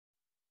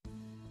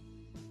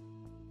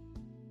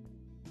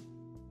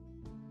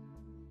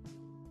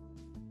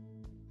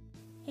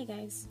Hey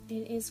guys,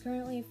 it is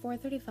currently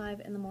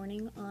 4:35 in the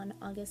morning on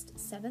August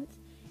 7th,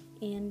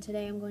 and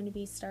today I'm going to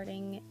be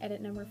starting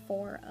edit number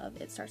 4 of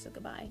It Starts With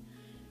Goodbye.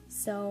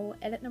 So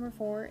edit number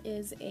 4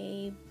 is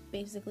a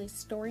basically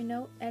story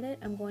note edit.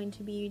 I'm going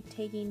to be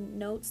taking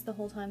notes the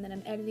whole time that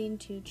I'm editing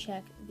to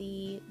check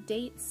the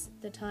dates,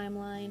 the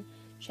timeline,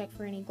 check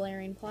for any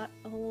glaring plot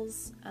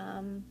holes,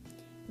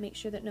 make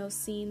sure that no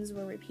scenes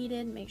were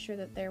repeated, make sure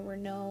that there were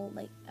no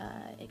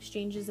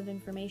exchanges of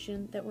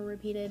information that were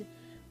repeated.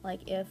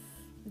 Like if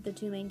the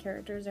two main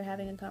characters are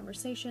having a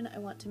conversation, I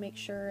want to make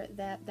sure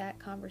that that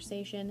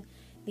conversation,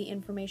 the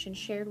information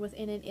shared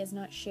within it, is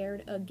not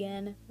shared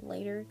again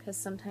later, because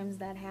sometimes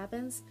that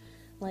happens.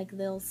 Like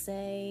they'll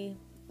say,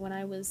 when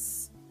I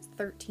was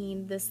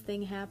 13 this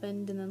thing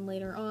happened, and then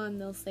later on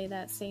they'll say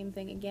that same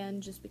thing again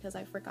just because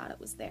I forgot it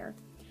was there.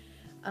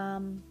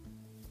 I'm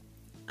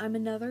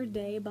another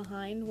day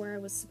behind where I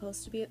was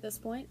supposed to be at this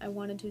point. I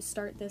wanted to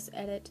start this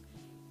edit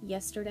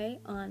yesterday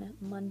on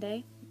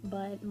Monday,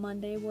 but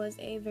Monday was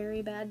a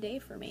very bad day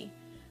for me.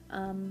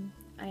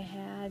 I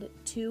had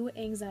 2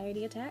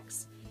 anxiety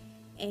attacks,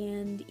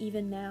 and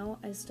even now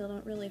I still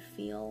don't really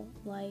feel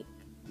like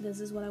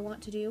this is what I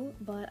want to do,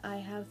 but I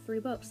have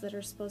 3 books that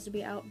are supposed to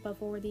be out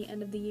before the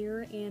end of the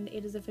year, and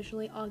it is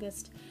officially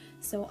August,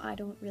 so I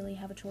don't really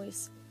have a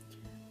choice.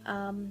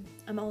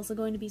 I'm also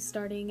going to be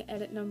starting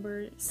edit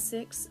number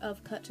 6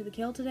 of Cut to the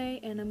Kill today,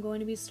 and I'm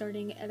going to be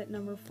starting edit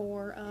number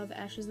 4 of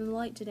Ashes in the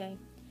Light today,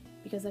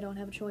 because I don't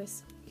have a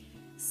choice.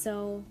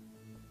 So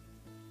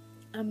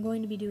I'm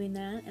going to be doing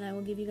that, and I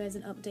will give you guys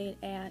an update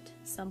at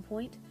some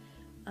point,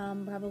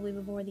 probably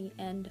before the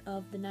end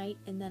of the night,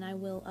 and then I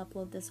will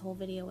upload this whole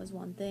video as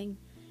one thing.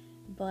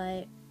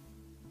 But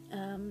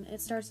It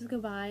Starts With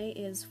Goodbye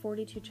is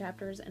 42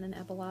 chapters and an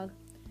epilogue,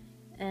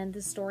 and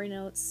the story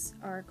notes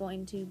are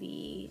going to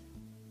be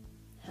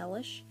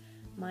hellish.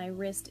 My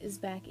wrist is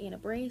back in a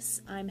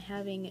brace. I'm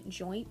having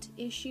joint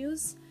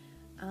issues,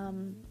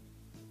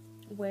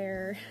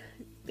 where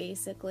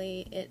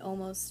basically it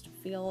almost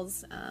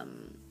feels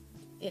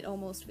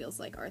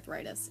like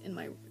arthritis in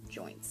my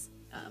joints,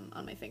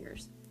 on my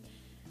fingers,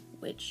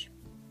 which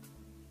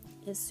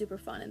is super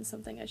fun and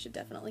something I should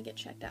definitely get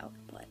checked out,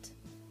 but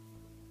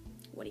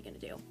what are you gonna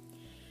do?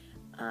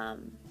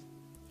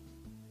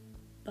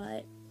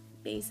 But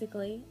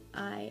basically,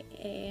 I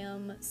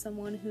am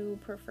someone who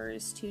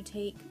prefers to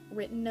take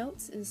written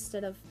notes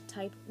instead of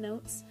typed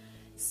notes,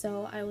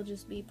 so I will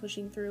just be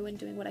pushing through and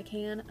doing what I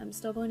can. I'm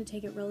still going to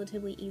take it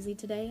relatively easy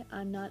today.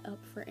 I'm not up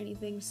for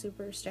anything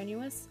super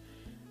strenuous.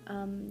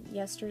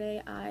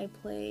 Yesterday I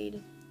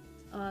played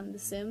on The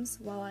Sims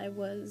while I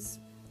was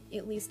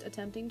at least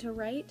attempting to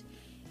write,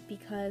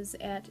 because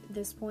at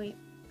this point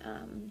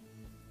I'm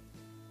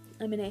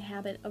in a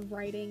habit of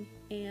writing,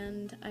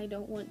 and I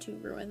don't want to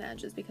ruin that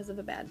just because of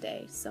a bad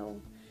day. So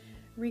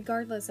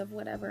regardless of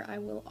whatever, I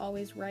will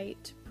always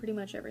write pretty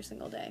much every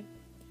single day,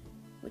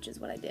 which is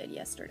what I did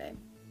yesterday.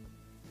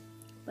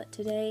 But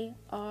today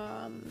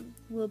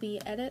will be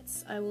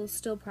edits. I will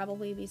still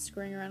probably be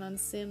screwing around on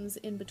Sims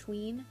in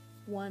between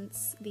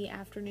once the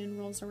afternoon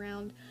rolls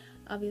around.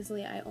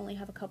 Obviously I only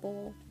have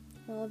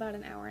about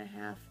an hour and a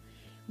half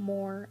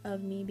more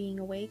of me being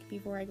awake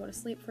before I go to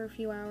sleep for a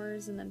few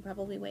hours, and then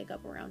probably wake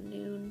up around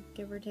noon,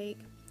 give or take.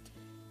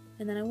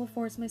 And then I will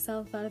force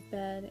myself out of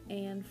bed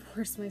and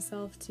force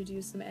myself to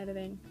do some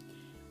editing.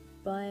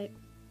 But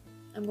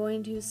I'm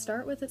going to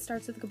start with It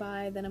Starts With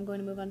Goodbye, then I'm going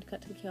to move on to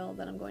Cut to the Kill,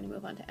 then I'm going to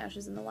move on to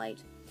Ashes in the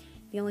Light.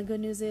 The only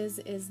good news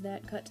is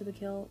that Cut to the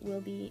Kill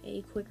will be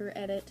a quicker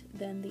edit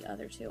than the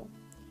other 2.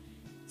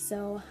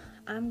 So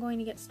I'm going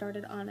to get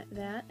started on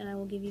that, and I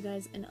will give you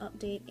guys an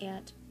update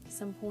at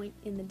some point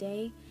in the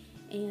day,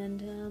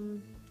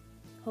 and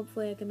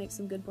hopefully I can make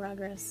some good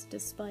progress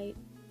despite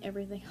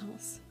everything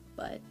else,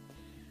 but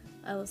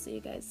I will see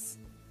you guys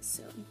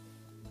soon.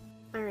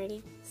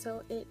 Alrighty,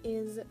 so it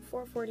is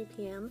 4:40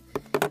 p.m.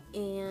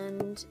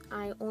 and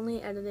I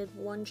only edited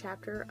 1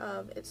 chapter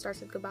of It Starts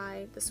With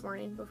Goodbye this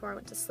morning before I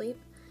went to sleep,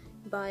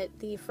 but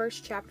the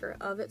first chapter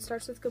of It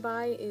Starts With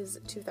Goodbye is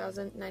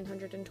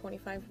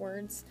 2,925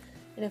 words,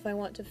 and if I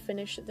want to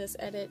finish this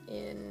edit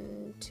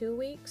in 2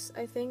 weeks,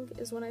 I think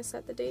is when I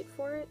set the date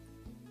for it,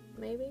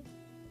 maybe?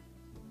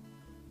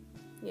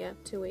 Yeah,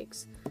 2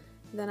 weeks.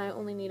 Then I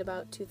only need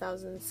about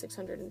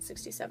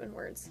 2,667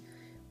 words,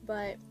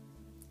 but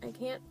I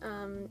can't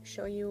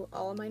show you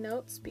all of my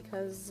notes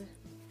because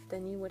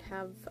then you would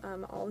have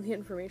all the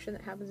information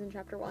that happens in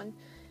chapter 1,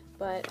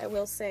 but I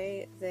will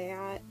say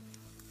that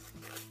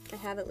I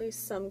have at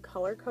least some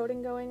color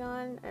coding going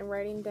on. I'm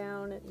writing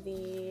down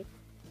the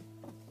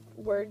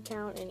word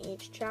count in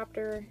each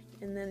chapter,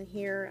 and then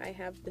here I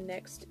have the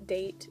next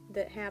date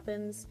that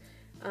happens.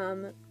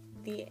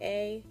 The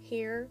A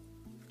here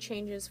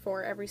changes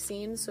for every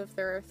scene, so if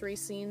there are 3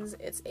 scenes,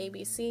 it's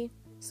ABC,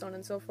 so on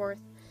and so forth.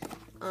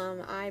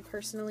 I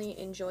personally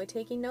enjoy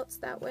taking notes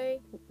that way.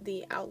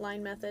 The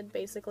outline method,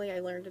 basically, I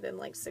learned it in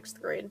like 6th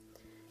grade,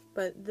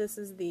 but this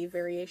is the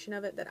variation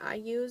of it that I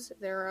use.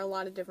 There are a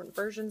lot of different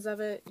versions of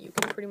it. You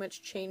can pretty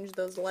much change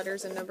those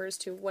letters and numbers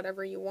to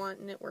whatever you want,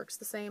 and it works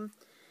the same.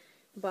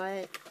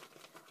 But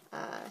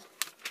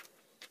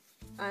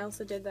I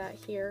also did that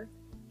here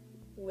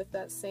with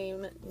that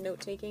same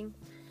note-taking,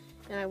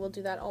 and I will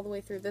do that all the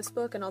way through this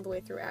book and all the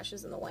way through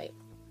Ashes in the Light.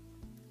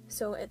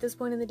 So at this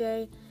point in the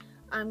day,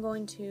 I'm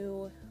going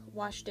to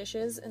wash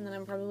dishes, and then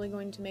I'm probably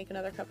going to make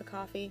another cup of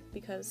coffee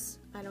because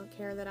I don't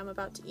care that I'm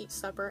about to eat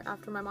supper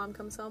after my mom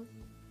comes home.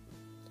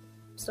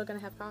 I'm still gonna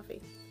have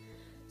coffee.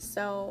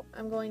 So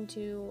I'm going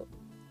to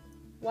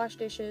wash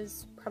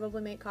dishes,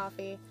 probably make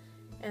coffee,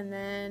 and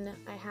then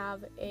I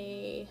have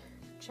a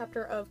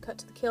chapter of Cut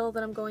to the Kill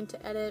that I'm going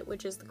to edit,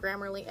 which is the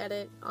Grammarly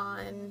edit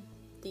on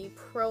the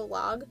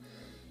prologue,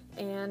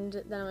 and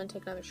then I'm going to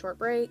take another short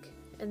break,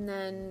 and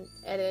then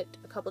edit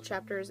a couple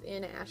chapters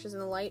in Ashes in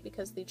the Light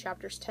because the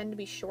chapters tend to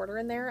be shorter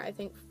in there. I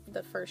think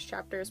the first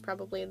chapter is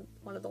probably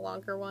one of the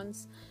longer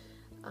ones,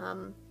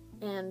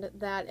 and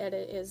that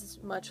edit is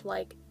much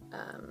like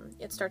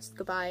It Starts with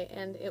Goodbye,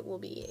 and it will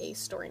be a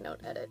story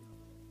note edit.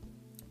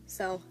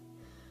 So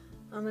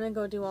I'm gonna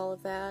go do all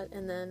of that,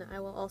 and then I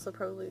will also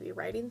probably be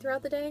writing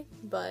throughout the day,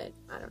 but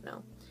I don't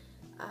know.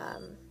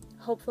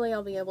 Hopefully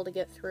I'll be able to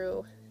get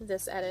through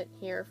this edit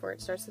here for It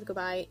Starts with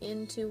Goodbye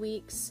in 2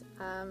 weeks.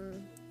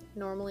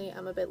 Normally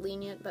I'm a bit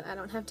lenient, but I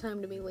don't have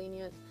time to be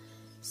lenient,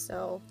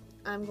 so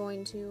I'm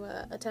going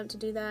to attempt to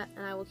do that,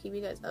 and I will keep you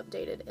guys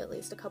updated at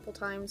least a couple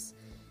times.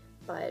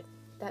 But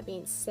that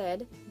being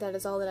said, that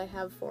is all that I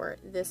have for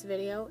this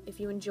video. If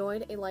you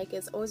enjoyed, a like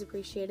is always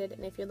appreciated,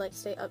 and if you'd like to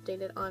stay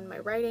updated on my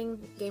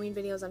writing, gaming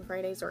videos on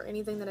Fridays, or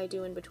anything that I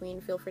do in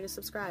between, feel free to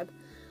subscribe.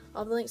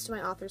 All the links to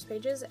my authors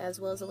pages, as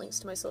well as the links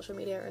to my social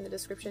media, are in the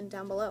description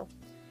down below.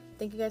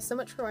 Thank you guys so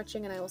much for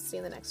watching, and I will see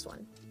you in the next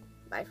one.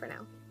 Bye for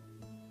now.